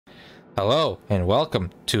Hello and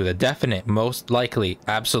welcome to the definite, most likely,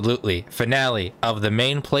 absolutely finale of the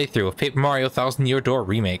main playthrough of Paper Mario Thousand Year Door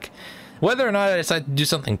Remake. Whether or not I decide to do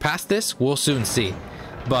something past this, we'll soon see.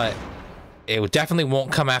 But it definitely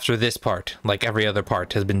won't come after this part, like every other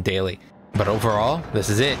part has been daily. But overall, this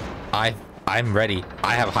is it. I'm ready.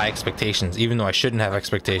 I have high expectations, even though I shouldn't have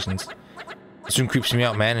expectations. This room creeps me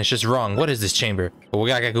out, man. It's just wrong. What is this chamber? Well, we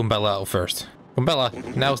gotta get Goombella out first.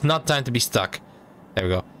 Goombella, now it's not time to be stuck. There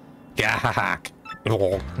we go.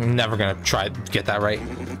 Oh, I'm never gonna try to get that right.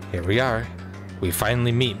 Here we are. We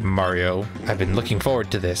finally meet, Mario. I've been looking forward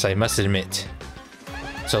to this, I must admit.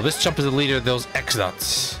 So this chump is the leader of those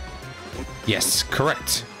X-Nauts. Yes,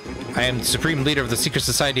 correct. I am the supreme leader of the secret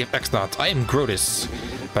society of X-Nauts. I am Grotus.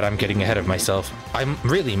 But I'm getting ahead of myself. I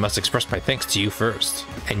really must express my thanks to you first.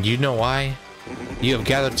 And you know why? You have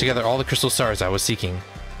gathered together all the crystal stars I was seeking.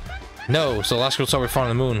 No, so the last crystal star we found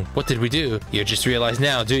on the moon. What did we do? You just realized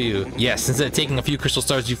now, do you? Yes, instead of taking a few crystal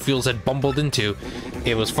stars you fools had bumbled into,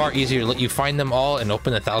 it was far easier to let you find them all and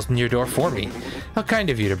open the thousand-year door for me. How kind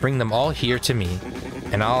of you to bring them all here to me.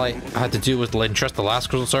 And all I had to do was entrust the last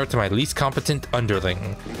crystal star to my least competent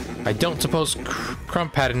underling. I don't suppose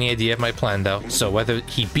Crump had any idea of my plan, though. So whether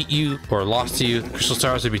he beat you or lost to you, the crystal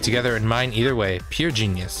stars would be together in mine either way. Pure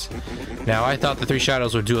genius. Now, I thought the three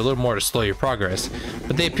shadows would do a little more to slow your progress,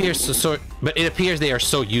 but it appears they are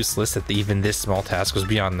so useless that even this small task was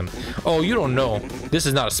beyond them. Oh, you don't know. This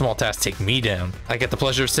is not a small task to take me down. I get the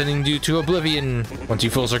pleasure of sending you to oblivion. Once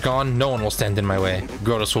you fools are gone, no one will stand in my way.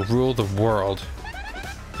 Grotus will rule the world.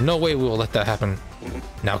 No way we will let that happen.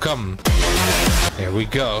 Now come. Here we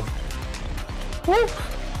go. Woo.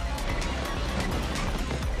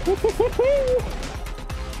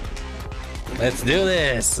 Let's do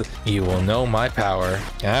this. You will know my power.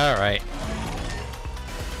 All right.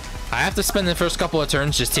 I have to spend the first couple of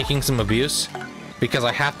turns just taking some abuse because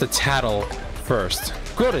I have to tattle first.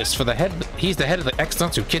 Grotus for the head. He's the head of the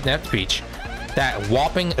X-Nauts who kidnapped Peach. That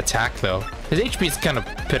whopping attack, though. His HP is kind of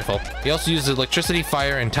pitiful. He also uses electricity,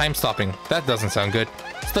 fire, and time stopping. That doesn't sound good.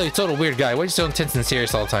 Still, he's a total weird guy. Why is he so intense and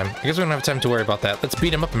serious all the time? I guess we don't have time to worry about that. Let's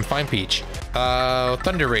beat him up and find Peach.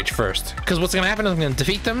 Thunder Rage first. Because what's going to happen is I'm going to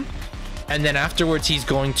defeat them, and then afterwards he's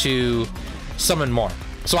going to summon more.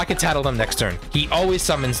 So I can tattle them next turn. He always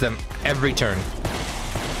summons them every turn.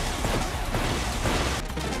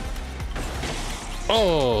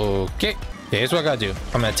 Okay. Here's what I gotta do.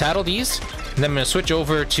 I'm gonna tattle these, and then I'm gonna switch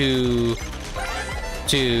over to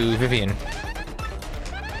Vivian.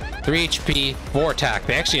 3 HP, 4 attack.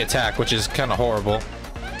 They actually attack, which is kind of horrible.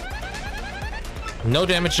 No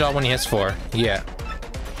damage at all when he hits 4. Yeah.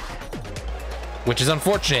 Which is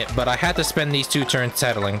unfortunate, but I had to spend these 2 turns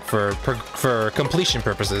tattling for completion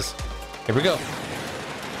purposes. Here we go.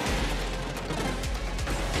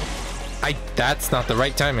 That's not the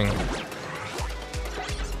right timing.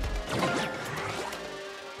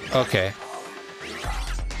 Okay.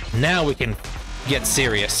 Now we can get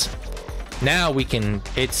serious. Now we can.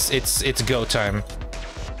 It's go time.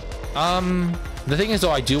 The thing is,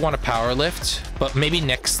 though, I do want a power lift, but maybe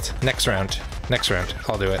next round. Next round,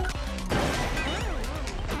 I'll do it.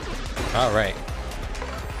 All right.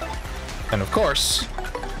 And of course,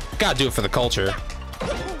 gotta do it for the culture.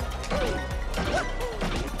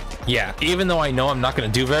 Yeah, even though I know I'm not gonna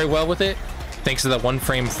do very well with it, thanks to that 1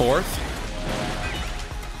 frame fourth.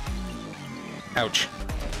 Ouch.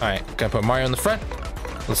 Alright, gonna put Mario in the front.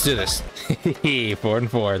 Let's do this. 4 and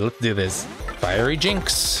 4. Let's do this. Fiery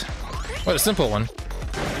Jinx. What a simple one.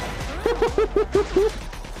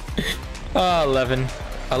 Oh, 11.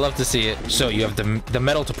 I love to see it. So you have the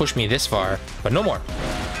metal to push me this far, but no more.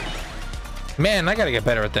 Man, I gotta get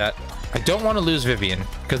better at that. I don't want to lose Vivian,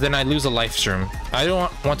 because then I lose a life stream. I don't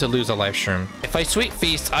want to lose a life stream. If I Sweet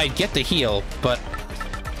Feast, I get the heal, but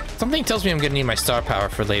something tells me I'm gonna need my star power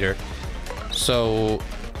for later. So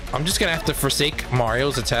I'm just gonna have to forsake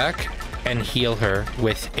Mario's attack and heal her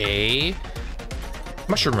with a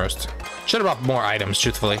Mushroom Roast. Should have brought more items,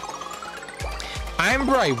 truthfully. I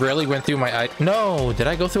remember I rarely went through my No, did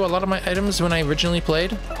I go through a lot of my items when I originally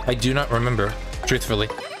played? I do not remember, truthfully.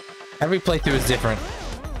 Every playthrough is different.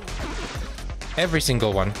 Every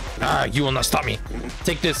single one. Ah, you will not stop me.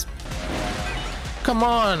 Take this. Come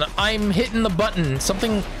on, I'm hitting the button.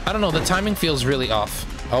 Something, I don't know, the timing feels really off.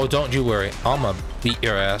 Oh, don't you worry. I'ma beat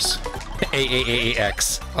your ass.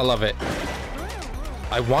 AAAX. I love it.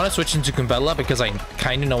 I want to switch into Goombella because I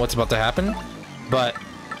kind of know what's about to happen, but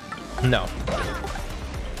no.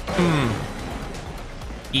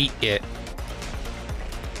 Eat it.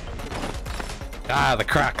 Ah, the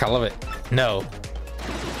crack. I love it. No.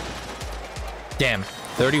 Damn.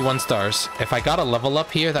 31 stars. If I got a level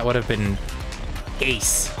up here, that would have been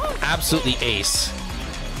ace. Absolutely ace.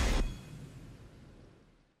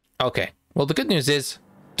 Okay. Well, the good news is,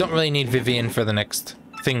 don't really need Vivian for the next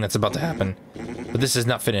thing that's about to happen. But this is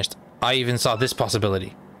not finished. I even saw this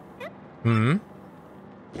possibility.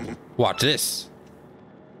 Watch this.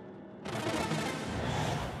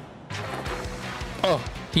 Oh,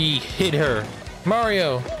 he hit her.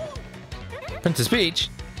 Mario. Princess Peach.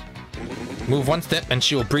 Move one step and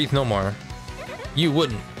she will breathe no more. You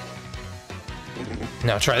wouldn't.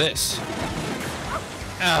 Now try this.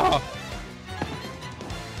 Ow.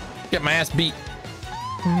 Get my ass beat.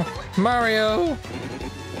 Mario.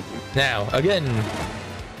 Now, again.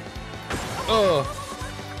 Oh.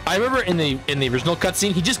 I remember in the original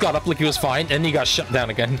cutscene, he just got up like he was fine, and he got shut down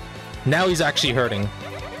again. Now he's actually hurting.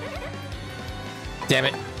 Damn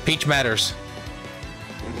it. Peach matters.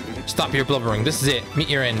 Stop your blubbering. This is it. Meet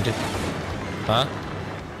your end. Huh?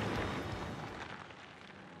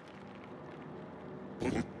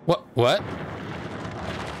 What? What?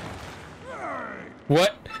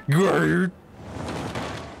 What? Great.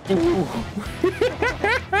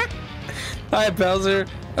 Hi, Bowser.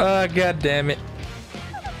 God damn it.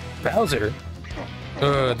 Bowser?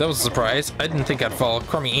 That was a surprise. I didn't think I'd fall.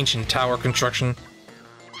 Crummy ancient tower construction.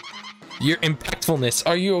 Your impactfulness.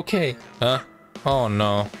 Are you okay? Huh? Oh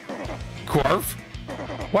no. Quarf?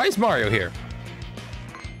 Why is Mario here?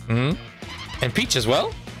 And Peach as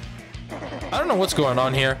well? I don't know what's going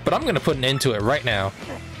on here, but I'm gonna put an end to it right now.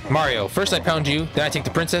 Mario, first I pound you, then I take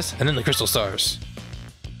the princess, and then the crystal stars.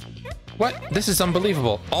 What? This is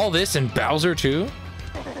unbelievable. All this and Bowser too?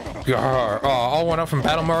 Grr. Oh, all one up from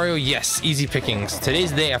Battle Mario? Yes, easy pickings.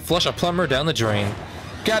 Today's the day I flush a plumber down the drain.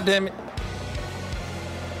 God damn it.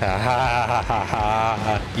 Ha ha ha ha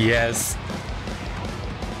ha. Yes.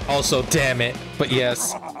 Also, damn it. But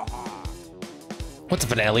yes. What's a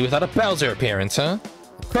finale without a Bowser appearance, huh?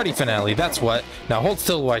 Cruddy finale, that's what. Now hold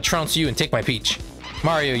still while I trounce you and take my peach.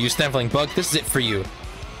 Mario, you sniveling bug, this is it for you.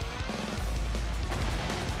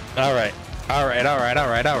 Alright. Alright, alright,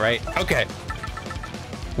 alright, alright. Okay.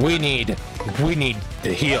 We need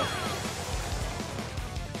to heal.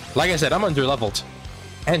 Like I said, I'm under-leveled.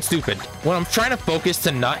 And stupid. When I'm trying to focus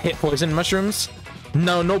to not hit poison mushrooms,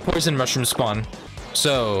 no poison mushrooms spawn.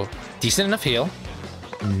 So, decent enough heal.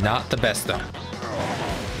 Not the best, though.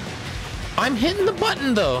 I'm hitting the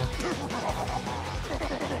button, though.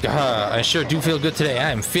 I sure do feel good today. I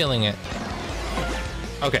am feeling it.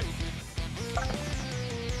 Okay.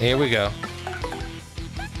 Here we go.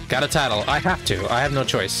 Got a title. I have to. I have no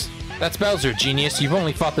choice. That's Bowser, genius. You've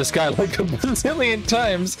only fought this guy like a bazillion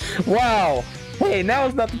times. Wow. Hey, now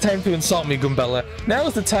is not the time to insult me, Goombella. Now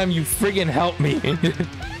is the time you friggin' help me.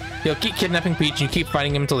 You'll keep kidnapping Peach and keep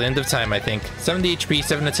fighting him until the end of time, I think. 70 HP,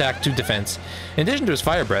 7 attack, 2 defense. In addition to his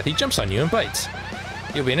fire breath, he jumps on you and bites.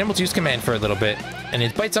 You'll be unable to use command for a little bit, and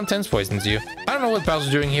his bite sometimes poisons you. I don't know what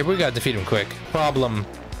Bowser's doing here, but we gotta defeat him quick. Problem.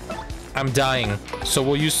 I'm dying, so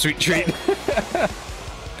we'll use Sweet Treat.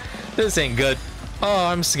 This ain't good. Oh,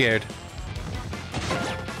 I'm scared.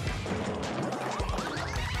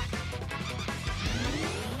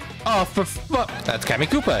 Oh, for fuck. That's Kami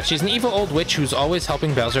Koopa. She's an evil old witch who's always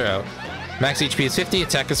helping Bowser out. Max HP is 50,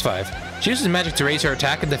 attack is 5. She uses magic to raise her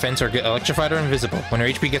attack and defense or get electrified or invisible. When her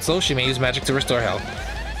HP gets low, she may use magic to restore health.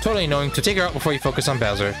 Totally annoying, so take her out before you focus on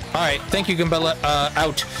Bowser. Alright, thank you, Goombella.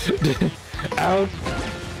 Out. Out.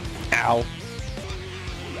 Ow.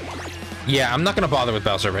 Yeah, I'm not gonna bother with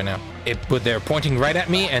Bowser right now. But they're pointing right at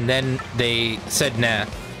me, and then they said nah.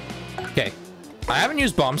 Okay. I haven't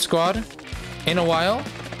used Bomb Squad in a while.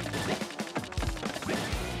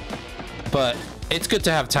 But it's good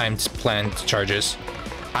to have timed planned charges.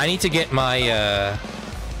 I need to get my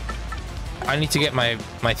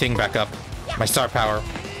my thing back up. My star power.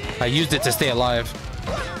 I used it to stay alive.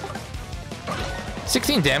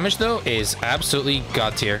 16 damage though is absolutely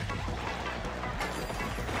god tier.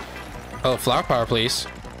 Oh, flower power, please.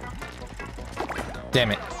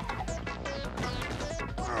 Damn it.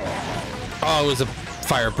 Oh, it was a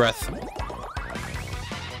fire breath.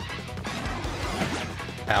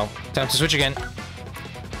 Ow. Time to switch again.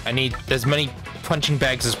 I need as many punching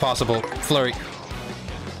bags as possible. Flurry.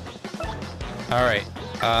 Alright.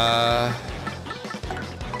 Oh,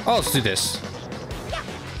 let's do this.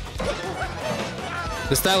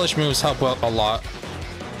 The stylish moves help out a lot.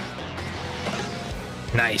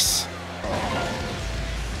 Nice.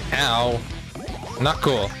 Ow. Not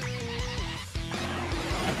cool.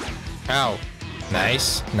 Ow.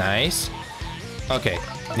 Nice. Nice. Okay.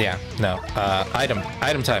 Yeah. No. Item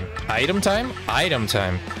time. Item time? Item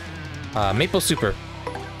time. Maple Super.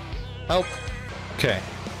 Oh. Okay.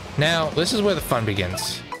 Now, this is where the fun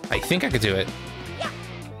begins. I think I could do it.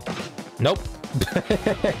 Nope.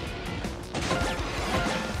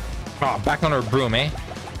 Oh, back on her broom, eh?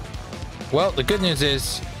 Well, the good news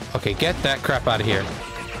is... Okay, get that crap out of here.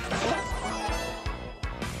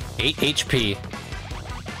 8 HP.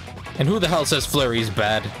 And who the hell says Flurry's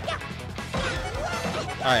bad?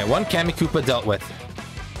 Alright, one Kamikoopa dealt with.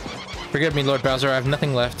 Forgive me, Lord Bowser, I have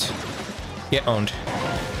nothing left. Get owned.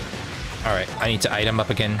 Alright, I need to item up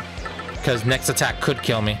again. Because next attack could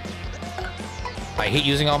kill me. I hate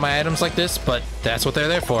using all my items like this, but that's what they're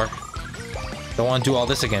there for. Don't want to do all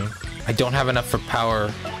this again. I don't have enough for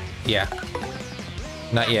power. Yeah.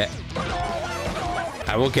 Not yet.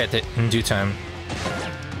 I will get it in due time.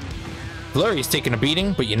 Flurry's taking a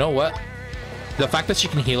beating, but you know what? The fact that she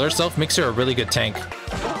can heal herself makes her a really good tank.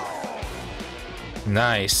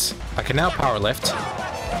 Nice. I can now power lift.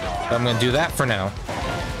 But I'm going to do that for now.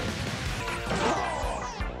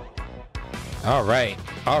 Alright.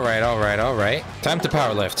 Alright, alright, alright. Time to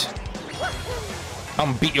power lift. I'm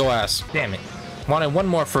gonna beat your ass. Damn it. Wanted one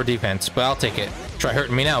more for defense, but I'll take it. Try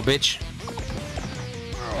hurting me now, bitch.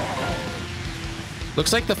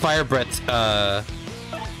 Looks like the fire breath,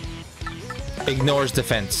 ignores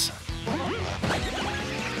defense.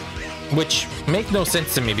 Which makes no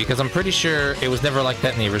sense to me, because I'm pretty sure it was never like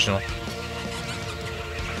that in the original.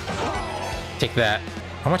 Take that.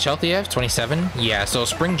 How much health do you have? 27? Yeah, so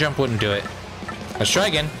spring jump wouldn't do it. Let's try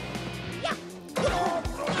again.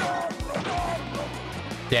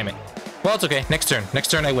 Damn it. Well, it's okay. Next turn.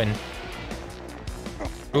 Next turn I win.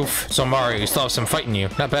 Oof. So Mario, you still have some fight in you.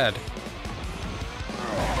 Not bad.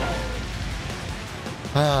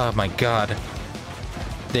 Oh my god.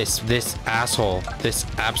 This asshole. This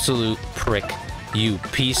absolute prick. You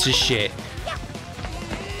piece of shit.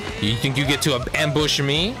 You think you get to ambush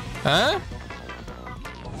me? Huh?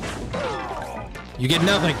 You get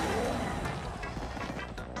nothing.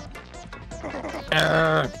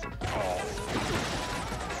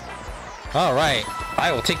 Alright,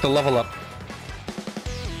 I will take the level up.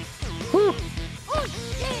 Whew.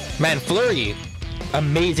 Man, Flurry,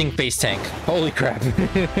 amazing face tank. Holy crap.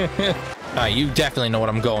 You definitely know what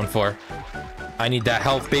I'm going for. I need that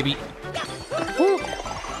health, baby. Woo.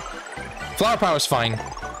 Flower power's fine.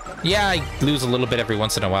 Yeah, I lose a little bit every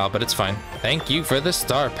once in a while, but it's fine. Thank you for the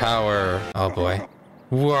star power. Oh boy.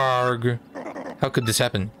 Warg. How could this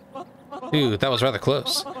happen? Ooh, that was rather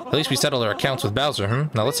close. At least we settled our accounts with Bowser,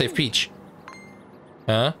 Now let's save Peach.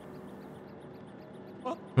 Huh?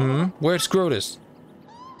 Where's Grotus?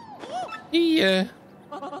 Yeah.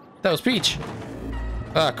 That was Peach.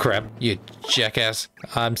 Ah, crap. You jackass.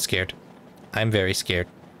 I'm scared. I'm very scared.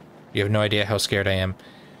 You have no idea how scared I am.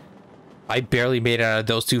 I barely made it out of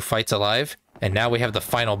those two fights alive, and now we have the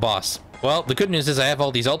final boss. Well, the good news is I have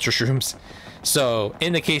all these Ultra Shrooms. So,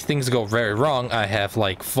 in the case things go very wrong, I have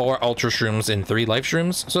like 4 Ultra Shrooms and 3 Life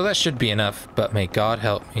Shrooms, so that should be enough. But may God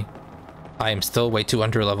help me. I am still way too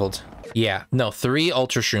underleveled. Yeah, no, 3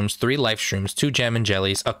 Ultra Shrooms, 3 Life Shrooms, 2 Jam and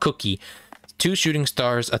Jellies, a cookie, 2 Shooting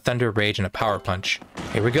Stars, a Thunder Rage, and a Power Punch.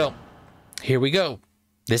 Here we go. Here we go.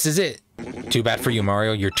 This is it. Too bad for you,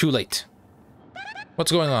 Mario. You're too late.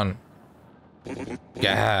 What's going on?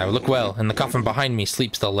 Yeah, look well. In the coffin behind me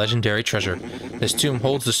sleeps the legendary treasure. This tomb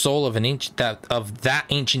holds the soul of that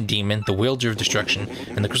ancient demon, the wielder of destruction,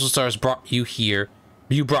 and the crystal stars brought you here.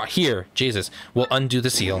 You brought here, Jesus, will undo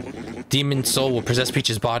the seal. Demon soul will possess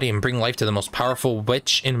Peach's body and bring life to the most powerful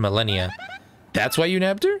witch in millennia. That's why you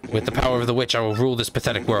nabbed her? With the power of the witch, I will rule this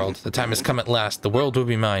pathetic world. The time has come at last. The world will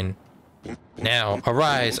be mine. Now,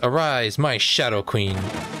 arise, arise, my Shadow Queen.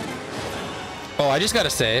 Oh, I just gotta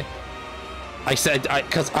say,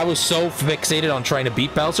 because I was so fixated on trying to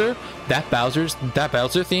beat Bowser, that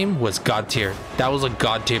Bowser theme was god tier. That was a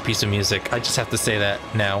god tier piece of music. I just have to say that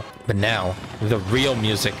now. But now, the real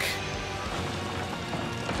music.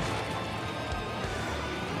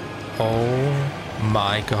 Oh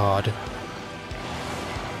my god.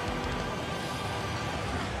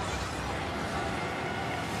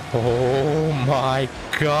 Oh my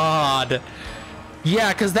god.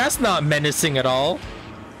 Yeah, because that's not menacing at all.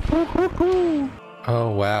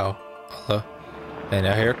 Oh wow. Hello. And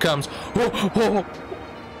now here it comes. Oh.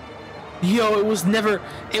 Yo, it was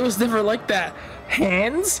never like that.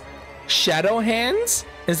 Hands? Shadow hands?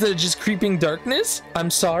 Instead of just creeping darkness? I'm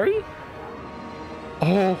sorry?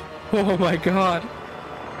 Oh my god.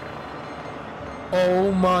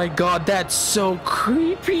 Oh my god, that's so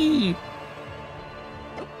creepy.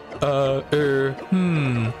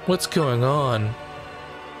 What's going on?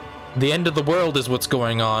 The end of the world is what's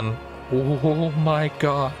going on. Oh my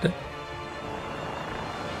god.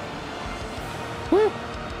 Woo.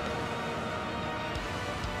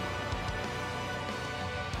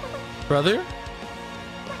 Brother?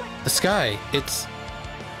 The sky, it's...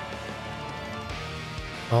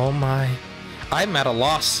 Oh my... I'm at a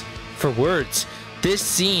loss for words. This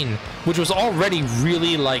scene, which was already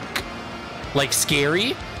really like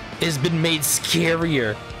scary, has been made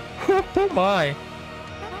scarier. Oh my.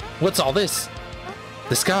 What's all this?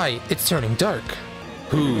 The sky, it's turning dark.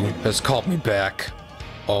 Who has called me back?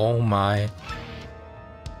 Oh my.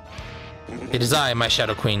 It is I, my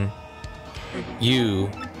Shadow Queen. You.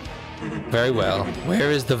 Very well.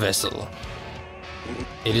 Where is the vessel?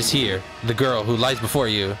 It is here. The girl who lies before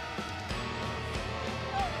you.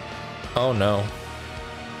 Oh no.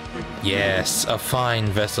 Yes, a fine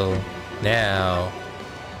vessel. Now.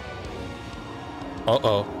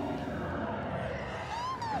 Uh-oh.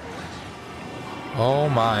 Oh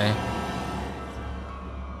my.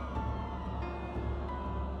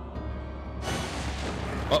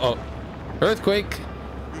 Uh-oh. Earthquake.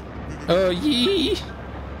 Oh, yee.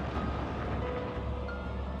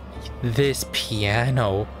 This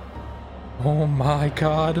piano. Oh my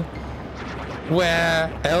god. Where?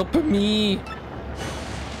 Help me.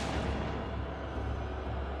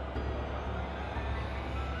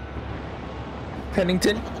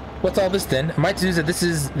 Pennington, what's all this then? Am I to do that this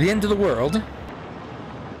is the end of the world?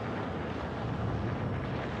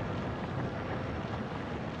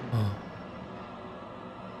 Oh.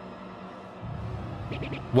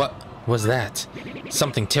 What was that?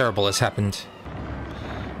 Something terrible has happened.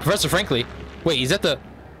 Professor Frankly? Wait, he's at the...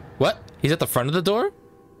 What? He's at the front of the door?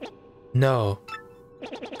 No.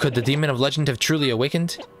 Could the demon of legend have truly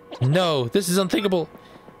awakened? No, this is unthinkable.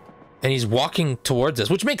 And he's walking towards us,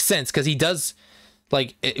 which makes sense because he does...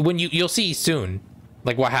 Like, when you'll see soon,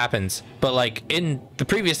 like, what happens. But, like, in the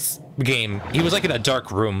previous game, he was, like, in a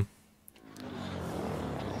dark room.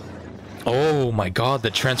 Oh, my god, the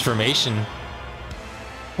transformation.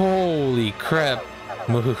 Holy crap.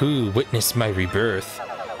 Woohoo, witness my rebirth.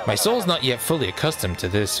 My soul's not yet fully accustomed to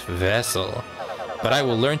this vessel. But I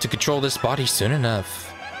will learn to control this body soon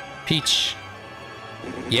enough. Peach.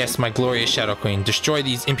 Yes, my glorious Shadow Queen, destroy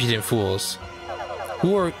these impudent fools.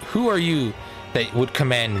 Who are you that would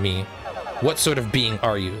command me? What sort of being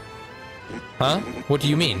are you? Huh? What do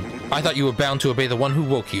you mean? I thought you were bound to obey the one who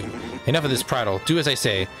woke you. Enough of this prattle. Do as I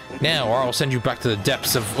say. Now, or I'll send you back to the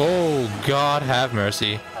depths of... Oh, God have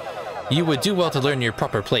mercy. You would do well to learn your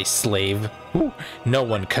proper place, slave. Ooh, no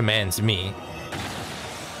one commands me.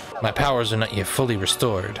 My powers are not yet fully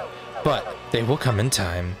restored, but they will come in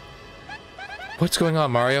time. What's going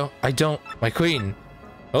on, Mario? I don't... My queen.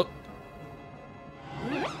 Oh.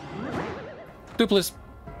 Dupless.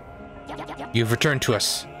 You've returned to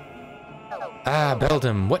us. Ah,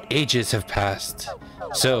 Beldam, what ages have passed?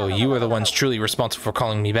 So, you are the ones truly responsible for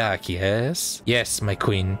calling me back, yes? Yes, my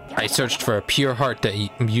queen. I searched for a pure heart that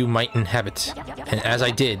you might inhabit. And as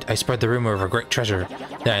I did, I spread the rumor of a great treasure.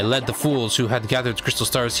 Then I led the fools who had gathered crystal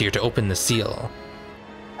stars here to open the seal.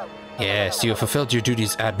 Yes, you have fulfilled your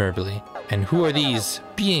duties admirably. And who are these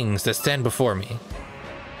beings that stand before me?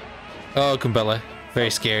 Oh, Kumbella. Very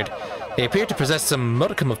scared. They appear to possess some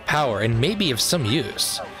modicum of power and may be of some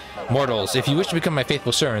use. Mortals, if you wish to become my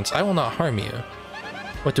faithful servants, I will not harm you.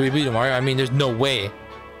 What do we do, Mario? I mean, there's no way.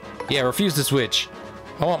 Yeah, refuse to switch.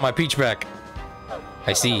 I want my Peach back.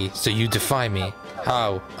 I see, so you defy me.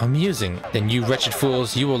 How amusing. Then you wretched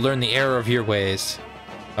fools, you will learn the error of your ways.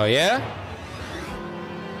 Oh yeah?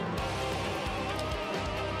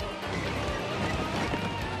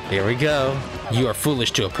 Here we go. You are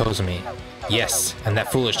foolish to oppose me. Yes, and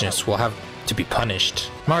that foolishness will have to be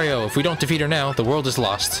punished. Mario, if we don't defeat her now, the world is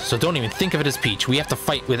lost. So don't even think of it as Peach. We have to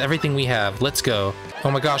fight with everything we have. Let's go.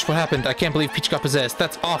 Oh my gosh, what happened? I can't believe Peach got possessed.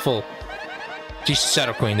 That's awful. She's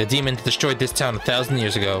Shadow Queen, the demon that destroyed this town 1,000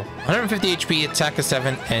 years ago. 150 HP, attack of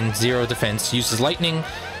 7, and 0 defense. Uses lightning.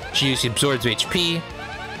 She usually absorbs HP.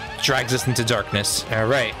 Drags us into darkness.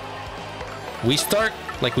 Alright. We start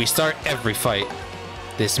like we start every fight.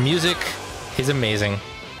 This music is amazing.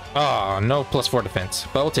 Oh, no +4 defense,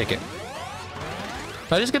 but we'll take it.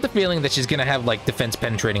 I just get the feeling that she's gonna have, like, defense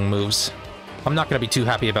penetrating moves. I'm not gonna be too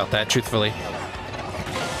happy about that, truthfully.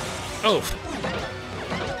 Oof.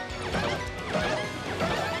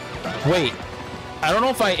 Wait. I don't know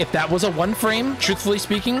if that was a 1 frame, truthfully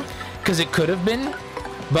speaking, because it could have been,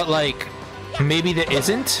 but, like, maybe there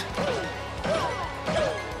isn't.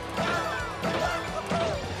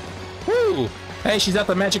 Woo! Hey, she's at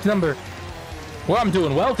the magic number. Well, I'm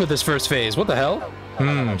doing well for this first phase. What the hell?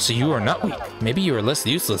 So you are not weak. Maybe you are less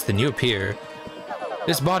useless than you appear.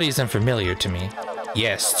 This body is unfamiliar to me.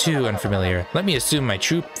 Yes, too unfamiliar. Let me assume my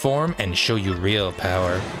true form and show you real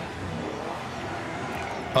power.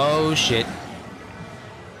 Oh, shit.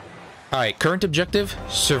 Alright, current objective,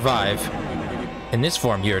 survive. In this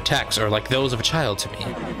form, your attacks are like those of a child to me.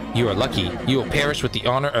 You are lucky. You will perish with the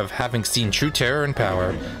honor of having seen true terror and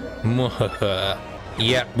power.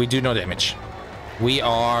 Yeah, we do no damage. We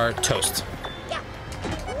are toast.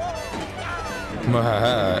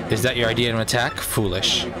 Is that your idea of an attack?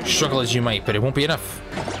 Foolish. Struggle as you might, but it won't be enough.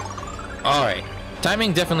 Alright.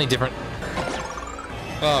 Timing definitely different.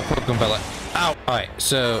 Oh, poor Gumbella. Ow! Alright,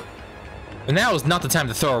 so... now is not the time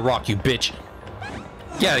to throw a rock, you bitch.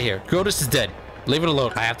 Get out of here. Grotus is dead. Leave it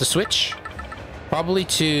alone. I have to switch? Probably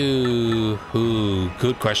to... ooh,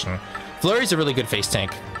 good question. Flurry's a really good face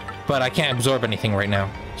tank, but I can't absorb anything right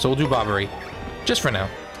now. So we'll do Bobbery. Just for now.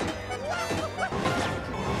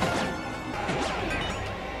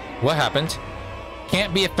 What happened?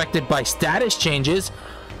 Can't be affected by status changes.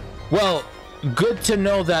 Well, good to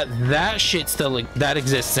know that that shit still that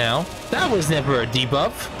exists now. That was never a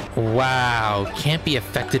debuff. Wow, can't be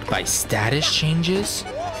affected by status changes?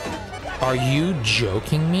 Are you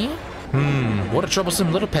joking me? What a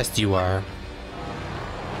troublesome little pest you are.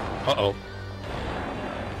 Uh-oh.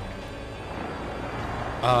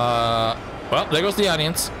 Well, there goes the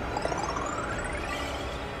audience.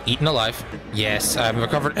 Eaten alive. Yes, I've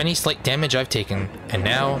recovered any slight damage I've taken. And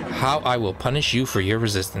now, how I will punish you for your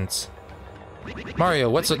resistance. Mario,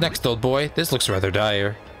 what's next, old boy? This looks rather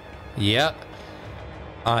dire. Yeah.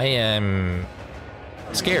 I am...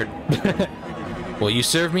 scared. Will you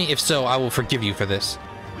serve me? If so, I will forgive you for this.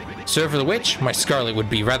 Serve the witch? My Scarlet would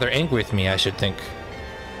be rather angry with me, I should think.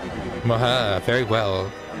 Maha, very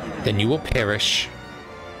well. Then you will perish.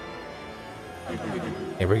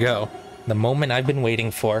 Here we go. The moment I've been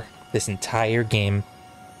waiting for this entire game.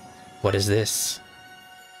 What is this?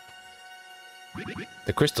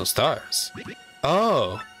 The crystal stars.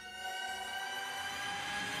 Oh.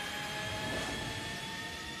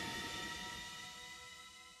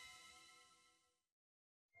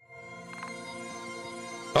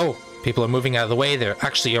 Oh, people are moving out of the way. They're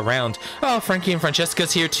actually around. Oh, Frankie and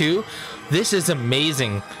Francesca's here too. This is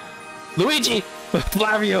amazing. Luigi!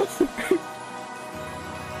 Flavio!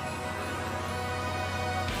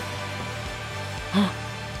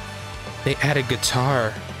 They added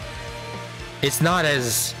guitar. It's not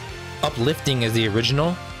as uplifting as the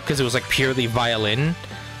original because it was like purely violin.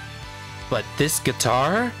 But this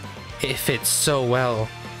guitar, it fits so well.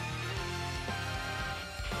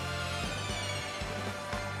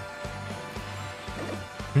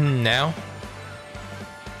 Now?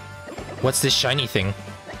 What's this shiny thing?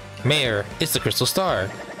 Mayor, it's the crystal star.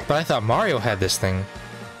 But I thought Mario had this thing.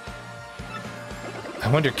 I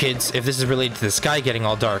wonder, kids, if this is related to the sky getting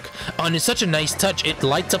all dark. Oh, and it's such a nice touch. It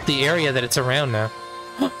lights up the area that it's around now.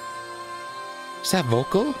 Huh. Is that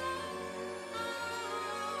vocal?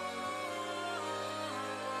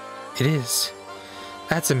 It is.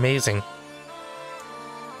 That's amazing.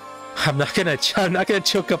 I'm not gonna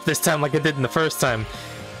choke up this time like I did in the first time.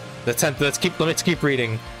 Let's keep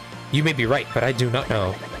reading. You may be right, but I do not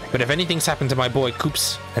know. But if anything's happened to my boy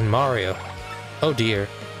Koops and Mario, oh dear.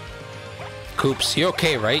 Koops, you're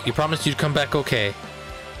okay, right? You promised you'd come back okay.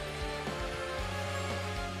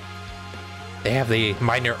 They have the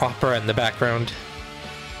minor opera in the background.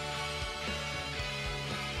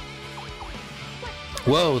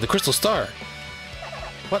 Whoa, the crystal star.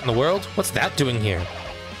 What in the world? What's that doing here?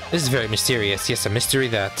 This is very mysterious. Yes, a mystery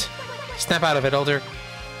that. Snap out of it, Elder.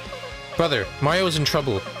 Brother, Mario's in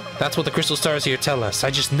trouble. That's what the crystal stars here tell us.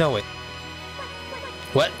 I just know it.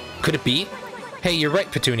 What? Could it be? Hey, you're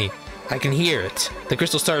right, Petuni. I can hear it. The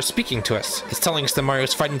crystal star is speaking to us. It's telling us that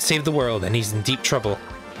Mario's fighting to save the world, and he's in deep trouble.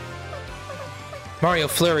 Mario,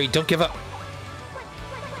 Flurry, don't give up.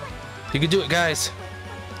 You can do it, guys.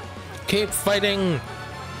 Keep fighting.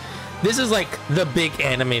 This is like the big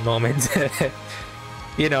anime moment.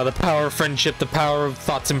 You know, the power of friendship, the power of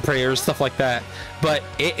thoughts and prayers, stuff like that. But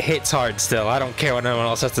it hits hard still. I don't care what anyone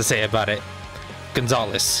else has to say about it.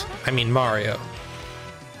 Mario.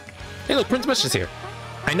 Hey look, Prince Bush is here.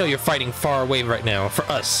 I know you're fighting far away right now. For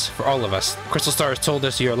us. For all of us. Crystal Star has told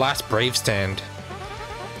us your last brave stand.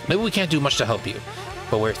 Maybe we can't do much to help you,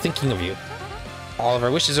 but we're thinking of you. All of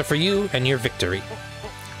our wishes are for you and your victory.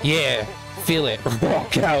 Yeah, feel it.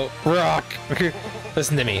 Rock out. Rock.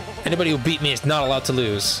 Listen to me. Anybody who beat me is not allowed to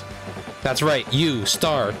lose. That's right. You,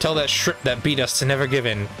 Star, tell that shrimp that beat us to never give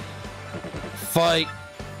in. Fight.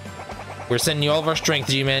 We're sending you all of our strength,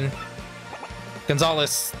 G-Men.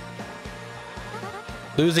 Gonzalez.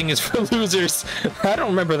 Losing is for losers. I don't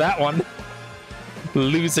remember that one.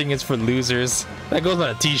 Losing is for losers. That goes on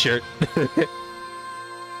a t-shirt.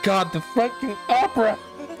 God, the fucking opera.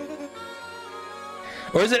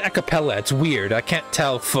 Or is it a cappella? It's weird. I can't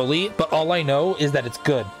tell fully, but all I know is that it's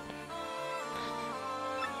good.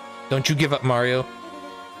 Don't you give up, Mario.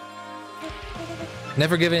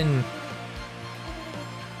 Never give in.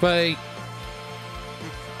 But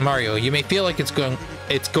Mario, you may feel like it's going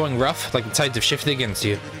rough, like the tides have shifted against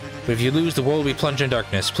you. But if you lose, the world will be plunged in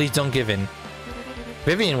darkness. Please don't give in.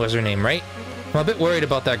 Vivian was her name, right? I'm a bit worried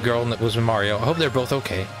about that girl that was with Mario. I hope they're both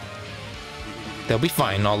okay. They'll be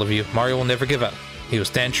fine, all of you. Mario will never give up. He will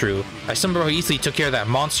stand true. I remember how easily he took care of that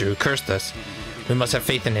monster who cursed us. We must have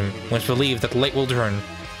faith in him. We must believe that the light will return.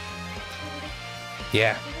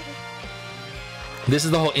 Yeah. This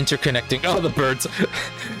is the whole interconnecting... Oh, the birds.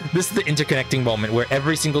 This is the interconnecting moment where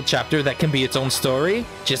every single chapter that can be its own story,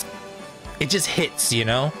 it just hits, you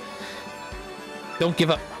know? Don't give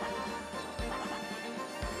up.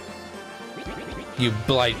 You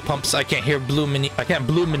blight pumps. I can't bloom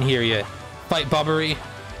in here yet. Fight Bobbery.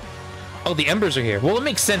 Oh, the embers are here. Well, it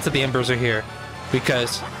makes sense that the embers are here.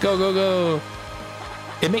 Because... Go, go, go.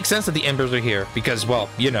 It makes sense that the embers are here. Because, well,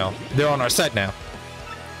 you know, they're on our side now.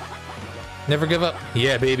 Never give up.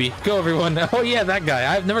 Yeah, baby. Go, everyone. Oh, yeah, that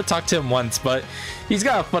guy. I've never talked to him once, but he's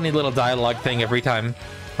got a funny little dialogue thing every time.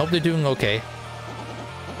 Hope they're doing okay.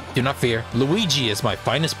 Do not fear. Luigi is my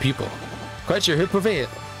finest pupil. Quite sure he'll prevail.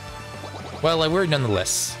 Well, I worry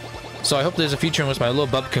nonetheless. So I hope there's a future in which my little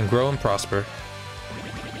bub can grow and prosper.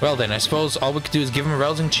 Well then, I suppose all we could do is give him a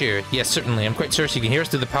rousing cheer. Yes, certainly. I'm quite certain he can hear us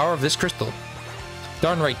through the power of this crystal.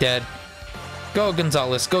 Darn right, Dad. Go,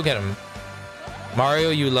 Gonzalez. Go get him. Mario,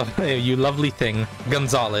 you lovely thing.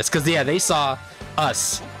 Gonzalez. Because, yeah, they saw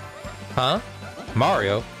us. Huh?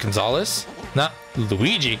 Mario? Gonzalez? Not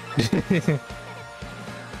Luigi.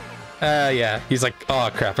 Yeah. He's like, oh,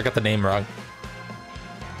 crap. I got the name wrong.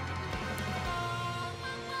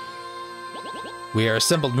 We are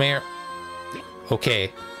assembled, Mayor.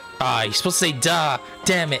 Okay. You're supposed to say duh.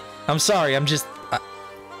 Damn it. I'm sorry. I'm just...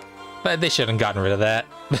 But they shouldn't have gotten rid of that.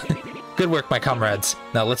 Good work, my comrades.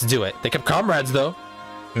 Now let's do it. They kept comrades, though.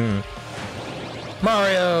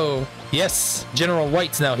 Mario! Yes! General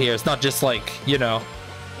White's now here. It's not just like, you know...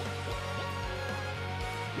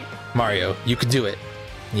 Mario, you can do it.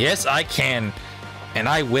 Yes, I can. And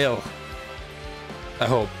I will. I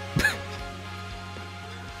hope.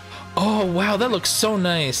 Oh, wow, that looks so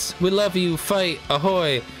nice. We love you. Fight.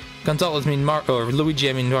 Ahoy. Gonzalez mean Mario, or Luigi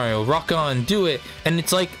I mean Mario. Rock on. Do it. And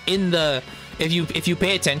it's like in the... If you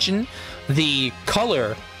pay attention, the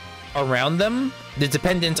color around them is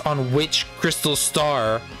dependent on which crystal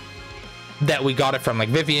star that we got it from. Like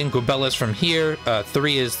Vivian, Grubella's from here.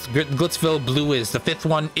 3 is Glitzville. Blue is the 5th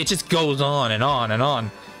one. It just goes on and on and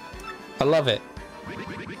on. I love it.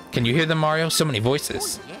 Can you hear them, Mario? So many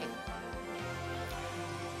voices.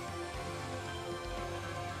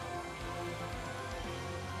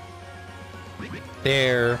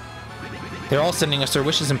 They're all sending us their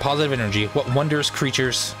wishes and positive energy. What wondrous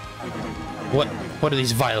creatures. What are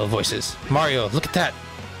these vile voices? Mario, look at that.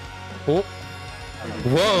 Oh.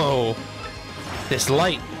 Whoa. This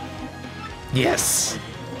light. Yes.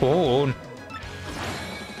 Oh.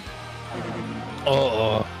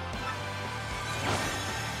 Oh.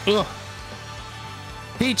 Ugh.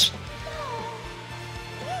 Peach.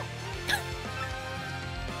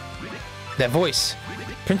 That voice.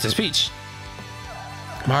 Princess Peach.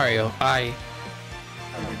 Mario,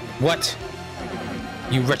 What?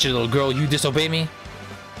 You wretched little girl, you disobey me?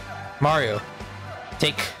 Mario,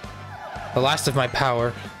 take the last of my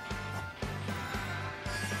power.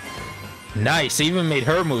 Nice, he even made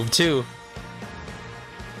her move too.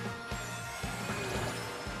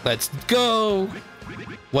 Let's go!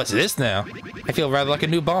 What's this now? I feel rather like a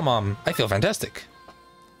new Bomb-Mom. I feel fantastic.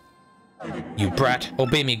 You brat,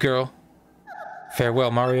 obey me, girl.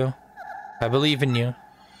 Farewell, Mario. I believe in you.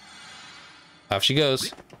 Off she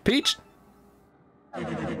goes. Peach!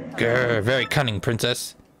 Grr, very cunning,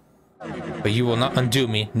 princess. But you will not undo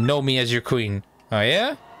me. Know me as your queen. Oh,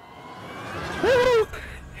 yeah? Woo!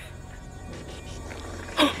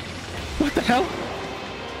 What the hell?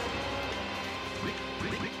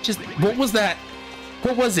 Just, what was that?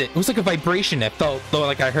 What was it? It was like a vibration it felt, though,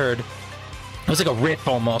 like I heard. It was like a riff,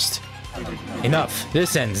 almost. Enough.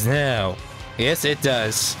 This ends now. Yes, it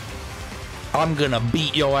does. I'm gonna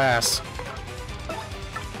beat your ass.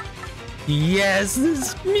 Yes,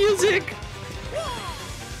 this music.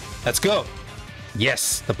 Let's go.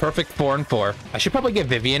 Yes, the perfect 4 and 4. I should probably get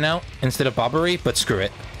Vivian out instead of Bobbery, but screw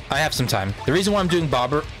it. I have some time. The reason why I'm doing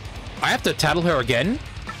Bobber... I have to tattle her again?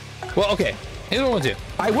 Well, okay. Here's what I want to do.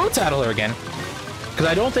 I will tattle her again, because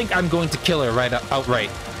I don't think I'm going to kill her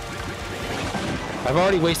outright. I've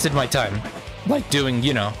already wasted my time. Like doing,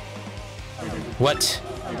 you know... What?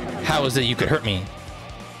 How is it you could hurt me?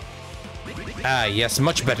 Ah, yes,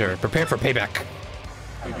 much better. Prepare for payback.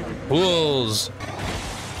 Fools!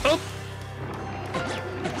 Oh!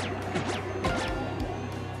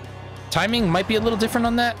 Timing might be a little different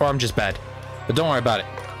on that, or I'm just bad. But don't worry about it.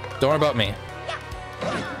 Don't worry about me.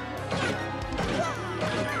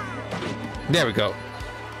 There we go.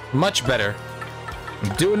 Much better.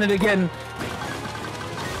 I'm doing it again.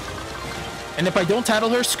 And if I don't tattle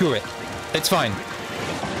her, screw it. It's fine.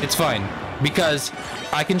 It's fine. Because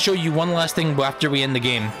I can show you one last thing after we end the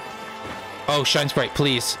game. Oh, Shine Sprite,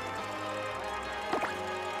 please.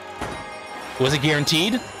 Was it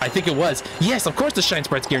guaranteed? I think it was. Yes, of course the Shine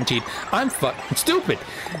Sprite's guaranteed. I'm fucking stupid.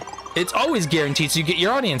 It's always guaranteed so you get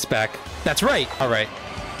your audience back. That's right. All right.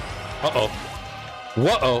 Uh-oh.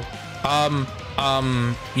 Whoa.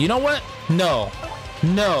 You know what? No.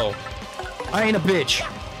 No. I ain't a bitch.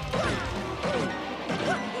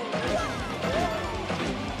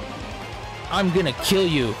 I'm gonna kill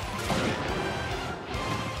you.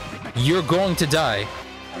 You're going to die.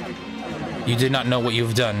 You did not know what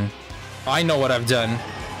you've done. I know what I've done.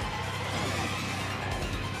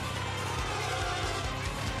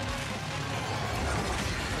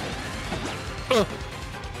 Ugh.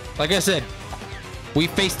 Like I said, we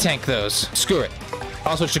face tank those. Screw it.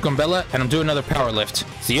 I'll switch to Gumbella and I'm doing another power lift.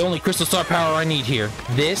 It's the only crystal star power I need here.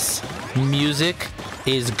 This music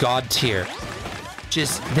is god tier.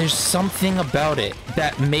 Just, there's something about it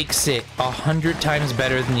that makes it 100 times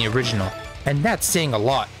better than the original. And that's saying a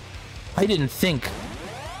lot. I didn't think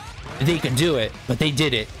they could do it, but they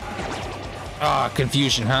did it. Ah,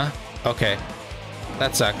 confusion, huh? Okay.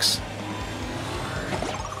 That sucks.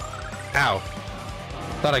 Ow.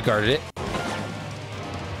 Thought I guarded it.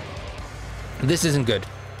 This isn't good.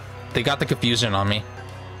 They got the confusion on me.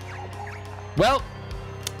 Well,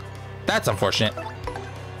 that's unfortunate.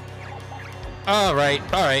 Alright,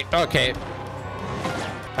 okay.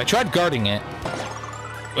 I tried guarding it.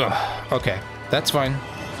 Ugh, okay, that's fine.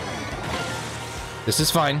 This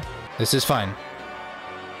is fine. This is fine.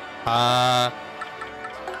 Bad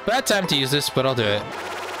time to use this, but I'll do it.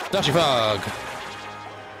 Dusty Fog.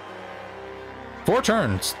 4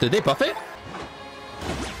 turns. Did they buff it?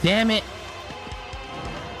 Damn it.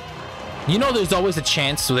 You know there's always a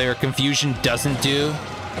chance where confusion doesn't do.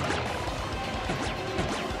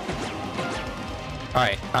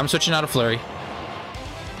 Alright, I'm switching out of Flurry.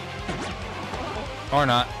 Or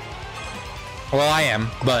not. Well, I am,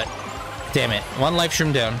 but damn it. 1 life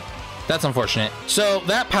stream down. That's unfortunate. So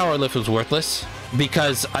that power lift was worthless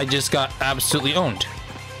because I just got absolutely owned.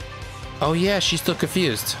 Oh yeah, she's still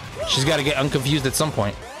confused. She's got to get unconfused at some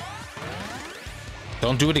point.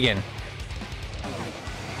 Don't do it again.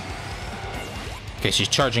 Okay, she's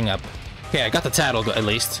charging up. Okay, I got the tattle at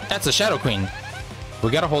least. That's the Shadow Queen. We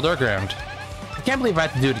gotta hold our ground. I can't believe I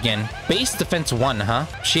have to do it again. Base defense 1, huh?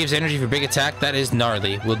 Shaves energy for big attack. That is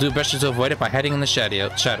gnarly. We'll do best to avoid it by hiding in the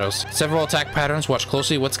shadows. Several attack patterns. Watch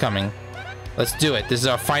closely what's coming. Let's do it. This is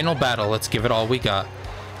our final battle. Let's give it all we got.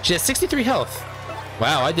 She has 63 health.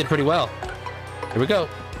 Wow, I did pretty well. Here we go.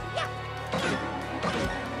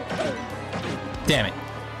 Damn it.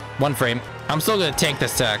 1 frame. I'm still gonna tank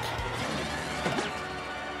this attack.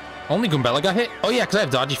 Only Gumbella got hit? Oh yeah, because I have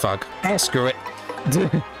Dodgy Fog. Screw it.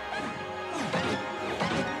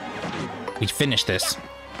 We finish this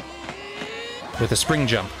with a spring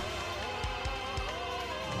jump.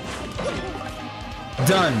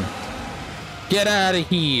 Done. Get out of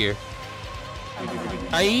here.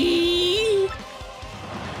 Aye.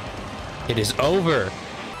 It is over.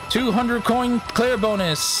 200 coin clear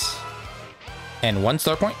bonus. And 1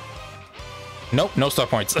 star point? Nope, no star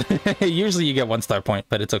points. Usually you get 1 star point,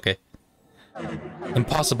 but it's okay.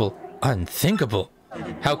 Impossible. Unthinkable.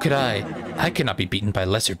 How could I? I cannot be beaten by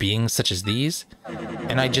lesser beings such as these.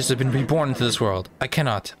 And I just have been reborn into this world. I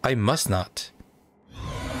cannot. I must not.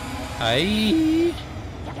 Aye.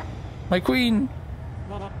 My queen.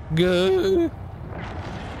 Go.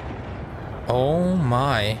 Oh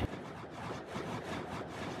my.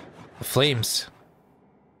 The flames.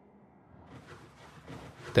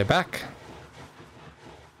 They're back.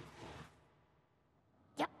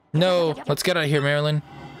 No, let's get out of here, Marilyn.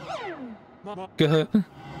 Go.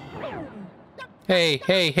 Hey,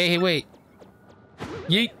 wait.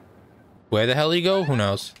 Yeet. Where the hell did he go? Who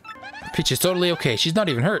knows? Peach is totally okay. She's not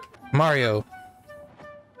even hurt. Mario.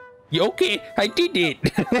 You okay? I did it.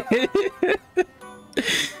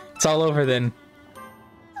 It's all over then.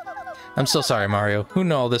 I'm so sorry, Mario. Who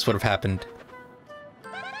knew all this would have happened?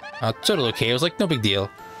 Totally okay. It was like no big deal.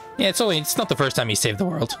 Yeah, it's not the first time he saved the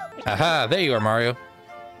world. Aha, there you are, Mario.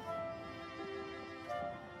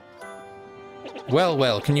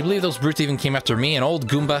 Well, can you believe those brutes even came after me, an old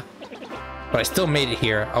Goomba? But I still made it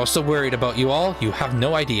here. I was so worried about you all, you have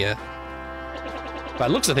no idea. By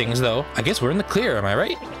the looks of things, though, I guess we're in the clear, am I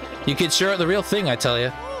right? You kids sure are the real thing, I tell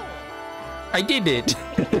ya. I did it!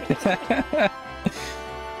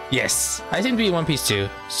 Yes, I seem to be in one piece too,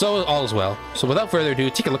 so all is well. So without further ado,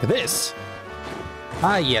 take a look at this.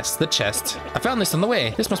 Ah yes, the chest. I found this on the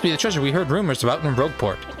way. This must be the treasure we heard rumors about in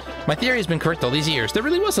Rogueport. My theory has been correct all these years. There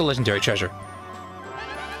really was a legendary treasure.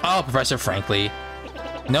 Oh, Professor, frankly.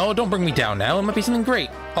 No, don't bring me down now. It might be something great.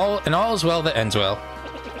 All is well that ends well.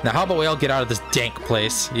 Now how about we all get out of this dank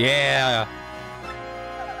place? Yeah!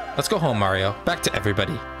 Let's go home, Mario. Back to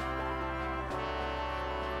everybody.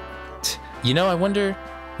 You know, I wonder...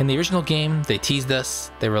 In the original game, they teased us.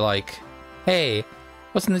 They were like, hey,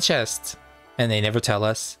 what's in the chest? And they never tell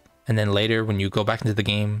us. And then later, when you go back into the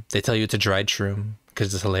game, they tell you it's a dried shroom,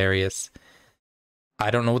 because it's hilarious. I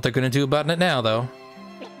don't know what they're going to do about it now, though.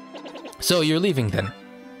 So, you're leaving, then?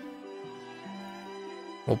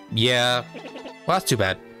 Well, yeah. Well, that's too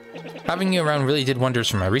bad. Having you around really did wonders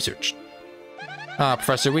for my research. Ah,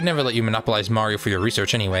 Professor, we'd never let you monopolize Mario for your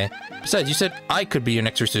research anyway. Besides, you said I could be your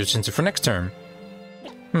next research center for next term.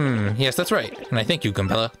 Yes, that's right. And I thank you,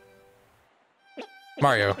 Gumbella.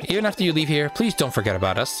 Mario, even after you leave here, please don't forget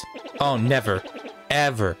about us. Oh, never.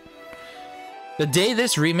 Ever. The day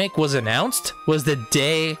this remake was announced was the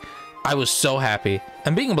day I was so happy.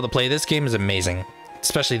 And being able to play this game is amazing.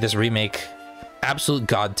 Especially this remake. Absolute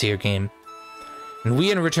god tier game. And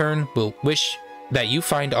we in return will wish that you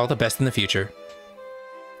find all the best in the future.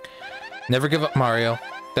 Never give up, Mario.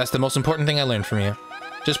 That's the most important thing I learned from you.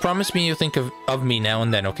 Just promise me you'll think of me now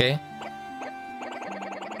and then, okay?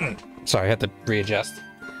 Sorry, I had to readjust.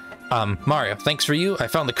 Mario, thanks for you, I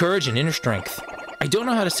found the courage and inner strength. I don't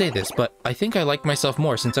know how to say this, but I think I like myself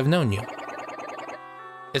more since I've known you.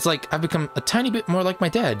 It's like I've become a tiny bit more like my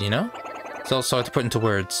dad, you know? It's also hard to put into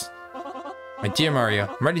words. My dear Mario,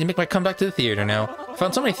 I'm ready to make my comeback to the theater now. I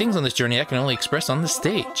found so many things on this journey I can only express on the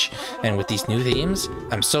stage. And with these new themes,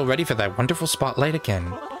 I'm so ready for that wonderful spotlight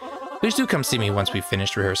again. Please do come see me once we've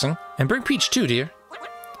finished rehearsing. And bring Peach too, dear.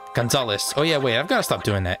 Gonzalez. Oh yeah, wait, I've got to stop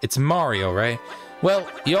doing that. It's Mario, right? Well,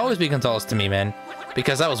 you always be Gonzalez to me, man.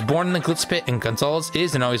 Because I was born in the Glitz Pit, and Gonzalez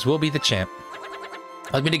is and always will be the champ.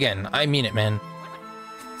 I'll admit again, I mean it, man.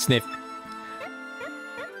 Sniff.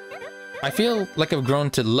 I feel like I've grown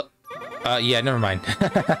to yeah, never mind.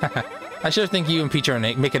 I sure think you and Peach are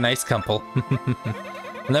make a nice couple.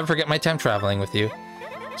 I'll never forget my time traveling with you.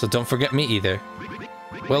 So don't forget me either.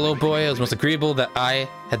 Well, oh boy, it was most agreeable that I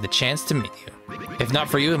had the chance to meet you. If not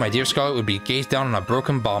for you, my dear Scarlet would be gazed down on a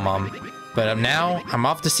broken ball mom. But now, I'm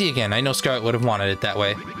off to sea again. I know Scarlet would have wanted it that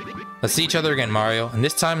way. Let's see each other again, Mario, and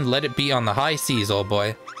this time let it be on the high seas, old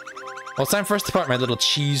boy. Well, it's time for us to part, my little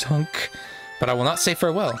cheese hunk. But I will not say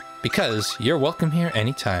farewell, because you're welcome here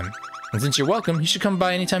anytime. And since you're welcome, you should come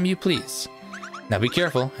by anytime you please. Now be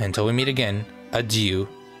careful, until we meet again. Adieu.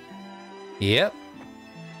 Yep.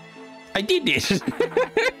 I did it!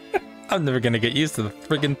 I'm never gonna get used to the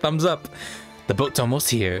friggin' thumbs up. The boat's almost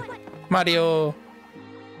here. Mario!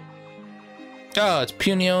 Oh, it's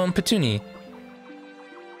Punio and Petuni.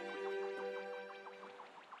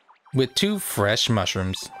 With 2 fresh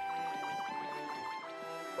mushrooms.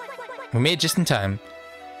 We made it just in time.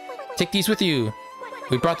 Take these with you.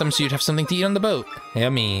 We brought them so you'd have something to eat on the boat.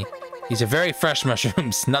 Yummy. These are very fresh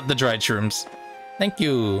mushrooms, not the dried shrooms. Thank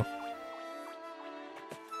you.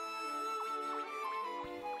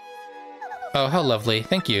 Oh, how lovely.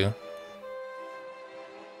 Thank you.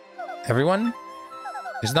 Everyone?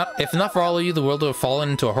 If not for all of you, the world would have fallen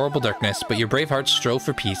into a horrible darkness, but your brave hearts strove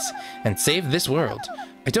for peace and saved this world.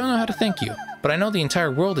 I don't know how to thank you, but I know the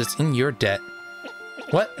entire world is in your debt.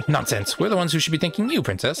 What? Nonsense. We're the ones who should be thanking you,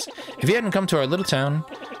 Princess. If you hadn't come to our little town,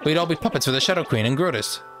 we'd all be puppets for the Shadow Queen and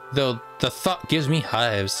Grotus. Though the thought gives me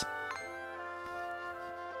hives.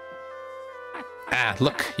 Ah,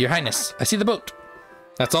 look, Your Highness. I see the boat.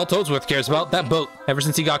 That's all Toadsworth cares about, that boat. Ever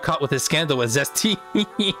since he got caught with his scandal with Zesty.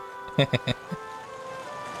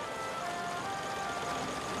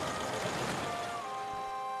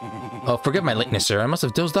 Oh, forgive my lateness, sir. I must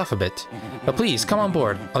have dozed off a bit. But please, come on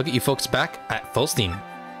board. I'll get you folks back at full steam.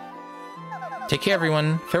 Take care,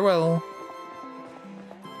 everyone. Farewell.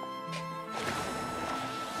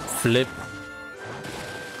 Flip.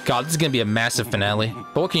 God, this is gonna be a massive finale.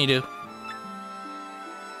 But what can you do?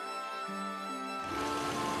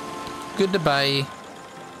 Goodbye.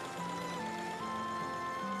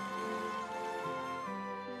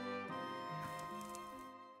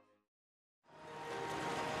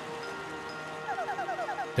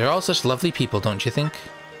 They're all such lovely people, don't you think?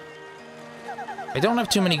 I don't have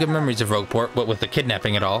too many good memories of Rogueport, what with the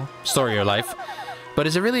kidnapping and all, story or life. But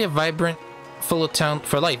is it really a vibrant, full of town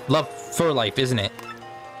for life, love for life, isn't it?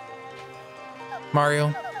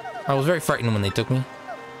 Mario, I was very frightened when they took me,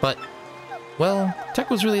 but Well,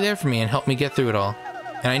 Tech was really there for me and helped me get through it all.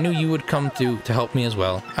 And I knew you would come through to help me as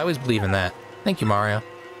well. I always believe in that. Thank you, Mario.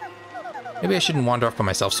 Maybe I shouldn't wander off by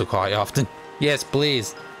myself so quite often. Yes,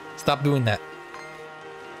 please. Stop doing that.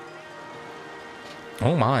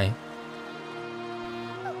 Oh my.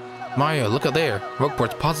 Mario, look out there.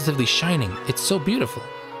 Rogueport's positively shining. It's so beautiful.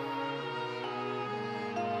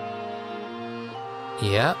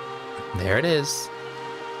 Yeah, there it is.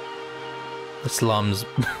 The slums.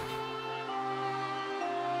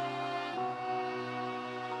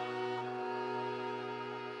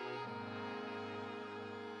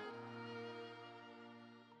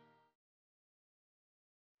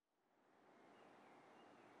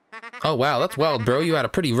 Oh wow, that's wild, bro. You had a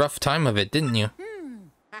pretty rough time of it, didn't you?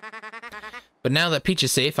 But now that Peach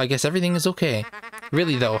is safe, I guess everything is okay.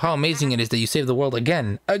 Really though, how amazing it is that you saved the world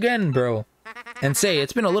again. Again, bro. And say,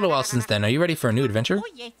 it's been a little while since then. Are you ready for a new adventure?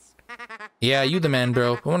 Oh, yes. Yeah, you the man,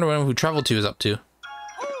 bro. I wonder what who Travel 2 is up to.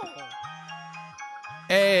 Oh.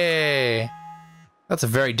 Hey! That's a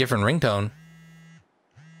very different ringtone.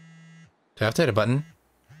 Do I have to hit a button?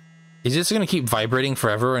 Is this gonna keep vibrating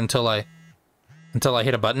forever until I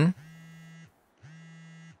hit a button?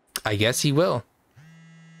 I guess he will.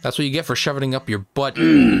 That's what you get for shoving up your butt.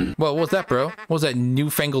 Well, what was that, bro? What was that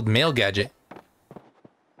newfangled mail gadget?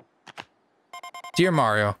 Dear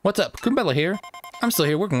Mario, what's up? Kumbella here. I'm still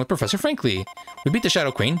here working with Professor Frankly. We beat the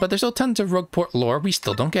Shadow Queen, but there's still tons of Rogueport lore we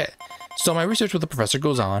still don't get. So my research with the professor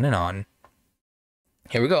goes on and on.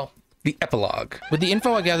 Here we go. The epilogue. With the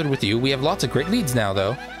info I gathered with you, we have lots of great leads now,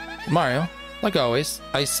 though. Mario, like I always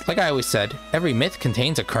said, every myth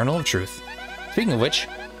contains a kernel of truth. Speaking of which,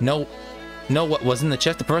 know what was in the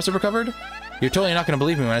chest the professor recovered? You're totally not going to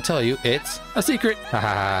believe me when I tell you it's a secret.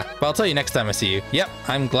 Haha. But I'll tell you next time I see you. Yep,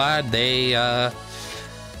 I'm glad they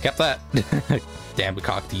kept that. Damn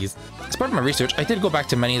cocktease. As part of my research, I did go back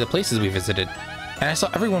to many of the places we visited. And I saw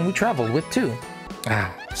everyone we traveled with too.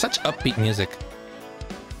 Ah, such upbeat music.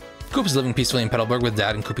 Coop is living peacefully in Petalburg with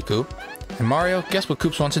Dad and Koopy Koop. And Mario, guess what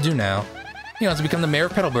Koops wants to do now? He wants to become the mayor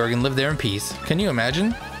of Petalburg and live there in peace. Can you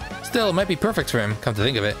imagine? Still, it might be perfect for him, come to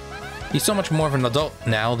think of it. He's so much more of an adult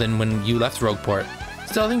now than when you left Rogueport.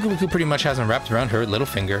 Still, I think Koopy Koop pretty much has him wrapped around her little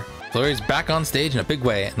finger. Gloria's back on stage in a big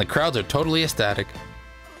way, and the crowds are totally ecstatic.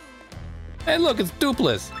 Hey look, it's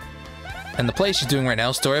Dupless! And the play she's doing right now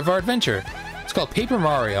is Story of Our Adventure. It's called Paper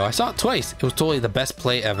Mario. I saw it twice. It was totally the best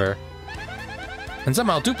play ever. And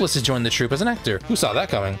somehow Dupless has joined the troupe as an actor. Who saw that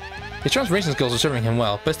coming? His transformation skills are serving him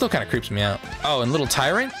well, but it still kind of creeps me out. Oh, and Little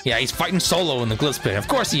Tyrant? Yeah, he's fighting solo in the Glitz Pit. Of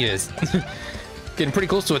course he is! Getting pretty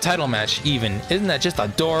close to a title match, even. Isn't that just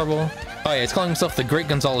adorable? Oh yeah, he's calling himself the Great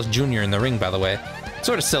Gonzalez Jr. in the ring, by the way.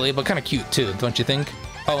 Sort of silly, but kind of cute too, don't you think?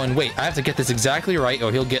 Oh, and wait, I have to get this exactly right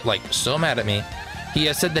or he'll get, like, so mad at me. He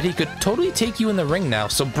has said that he could totally take you in the ring now,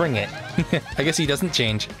 so bring it. I guess he doesn't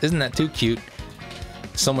change. Isn't that too cute?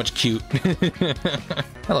 So much cute.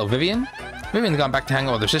 Hello, Vivian? Vivian's gone back to hang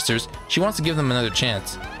out with her sisters. She wants to give them another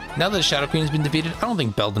chance. Now that the Shadow Queen's been defeated, I don't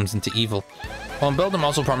think Beldam's into evil. Oh, and Beldam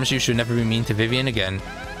also promised you she would never be mean to Vivian again.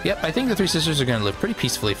 Yep, I think the three sisters are gonna live pretty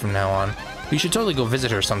peacefully from now on. You should totally go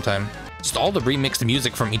visit her sometime. Just all the remixed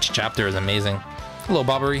music from each chapter is amazing. Hello,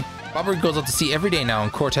 Bobbery. Bobbery goes out to sea every day now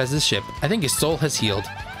on Cortez's ship. I think his soul has healed.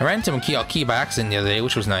 I ran into him in Key by accident the other day,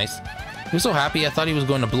 which was nice. He was so happy, I thought he was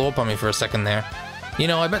going to blow up on me for a second there. You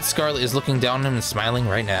know, I bet Scarlet is looking down on him and smiling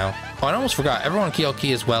right now. Oh, I almost forgot, everyone in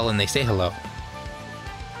Key is well and they say hello.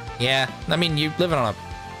 Yeah, I mean, you're living on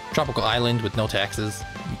a tropical island with no taxes.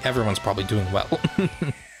 Everyone's probably doing well.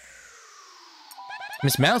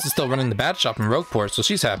 Miss Mouse is still running the badge shop in Rogueport, so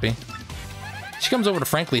she's happy. She comes over to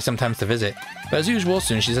Frankly sometimes to visit, but as usual, as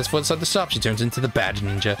soon as she sets foot inside the shop, she turns into the badge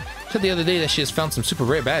ninja. She said the other day that she has found some super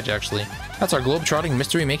rare badge, actually. That's our globe-trotting,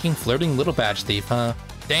 mystery-making, flirting little badge thief, huh?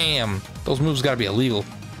 Damn, those moves gotta be illegal.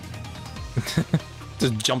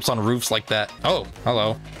 Just jumps on roofs like that. Oh,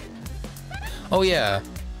 hello. Oh yeah.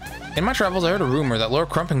 In my travels, I heard a rumor that Lord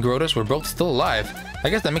Crump and Grotus were both still alive. I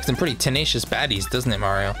guess that makes them pretty tenacious baddies, doesn't it,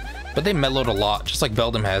 Mario? But they mellowed a lot, just like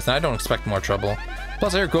Beldam has, and I don't expect more trouble.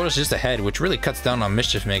 Plus, I heard Grotus is just ahead, which really cuts down on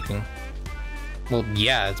mischief making. Well,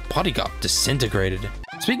 yeah, its body got disintegrated.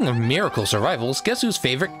 Speaking of miracle survivals, guess whose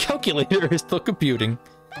favorite calculator is still computing?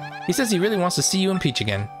 He says he really wants to see you and Peach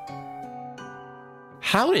again.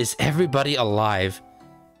 How is everybody alive?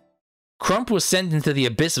 Crump was sent into the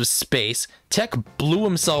abyss of space, Tech blew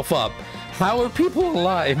himself up. How are people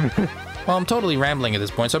alive? Well, I'm totally rambling at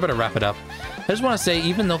this point, so I better wrap it up. I just want to say,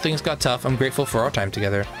 even though things got tough, I'm grateful for our time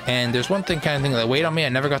together. And there's one kind of thing that weighed on me I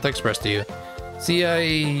never got to express to you. See,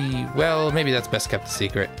 well, maybe that's best kept a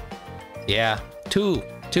secret. Yeah, two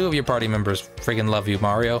of your party members friggin' love you,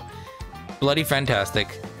 Mario. Bloody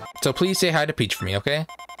fantastic. So please say hi to Peach for me, okay?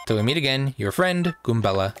 Till we meet again, your friend,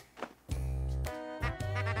 Goombella.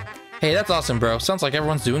 Hey, that's awesome, bro. Sounds like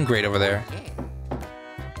everyone's doing great over there.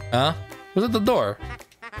 Huh? Who's at the door?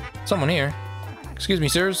 Someone here. Excuse me,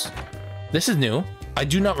 sirs. This is new. I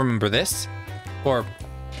do not remember this. Or,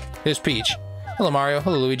 here's Peach. Hello, Mario.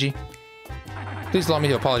 Hello, Luigi. Please allow me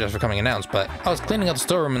to apologize for coming announced, but I was cleaning out the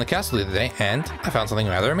storeroom in the castle the other day, and I found something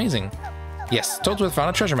rather amazing. Yes, Toadsworth found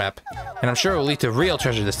a treasure map, and I'm sure it will lead to real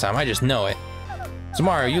treasure this time. I just know it. So,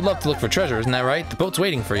 Mario, you love to look for treasure, isn't that right? The boat's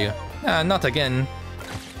waiting for you. Not again.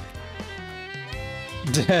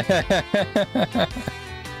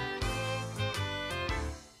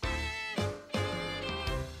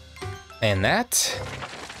 And that's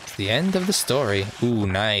the end of the story. Ooh,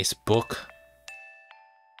 nice book.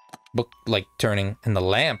 Book, like, turning, and the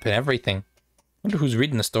lamp and everything. Wonder who's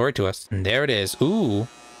reading the story to us. And there it is. Ooh.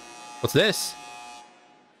 What's this?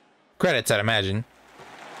 Credits, I'd imagine.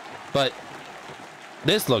 But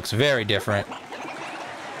this looks very different.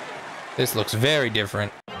 This looks very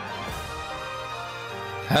different.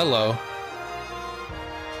 Hello.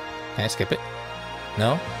 Can I skip it?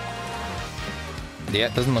 No? Yeah,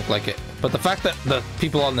 it doesn't look like it. But the fact that the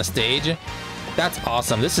people on the stage, that's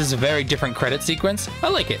awesome. This is a very different credit sequence. I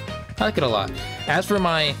like it. I like it a lot. As for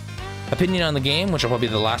my opinion on the game, which will probably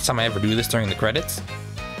be the last time I ever do this during the credits,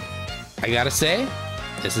 I gotta say,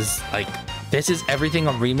 this is everything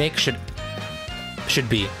a remake should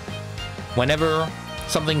be. Whenever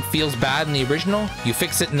something feels bad in the original, you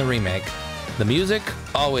fix it in the remake. The music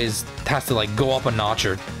always has to like go up a notch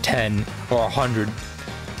or 10 or 100,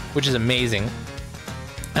 which is amazing.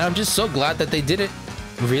 And I'm just so glad that they did it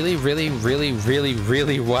really, really, really, really,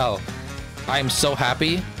 really well. I am so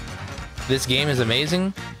happy. This game is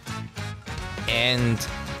amazing. And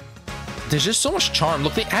there's just so much charm.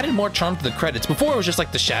 Look, they added more charm to the credits. Before it was just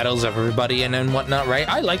like the shadows of everybody and whatnot, right?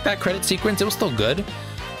 I like that credit sequence. It was still good.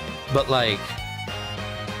 But like,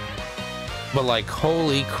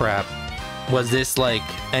 holy crap. Was this like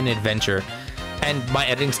an adventure? And my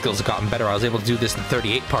editing skills have gotten better. I was able to do this in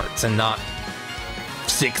 38 parts and not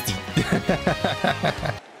 60.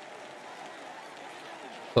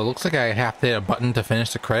 So it looks like I have to hit a button to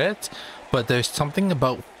finish the credits, but there's something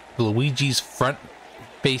about Luigi's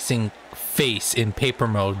front-facing face in paper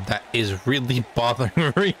mode that is really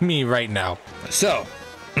bothering me right now. So,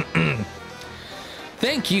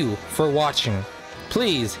 thank you for watching.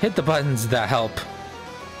 Please hit the buttons that help.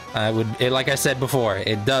 Like I said before,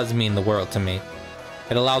 it does mean the world to me.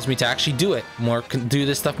 It allows me to actually do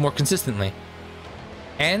this stuff more consistently.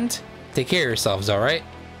 And take care of yourselves, alright?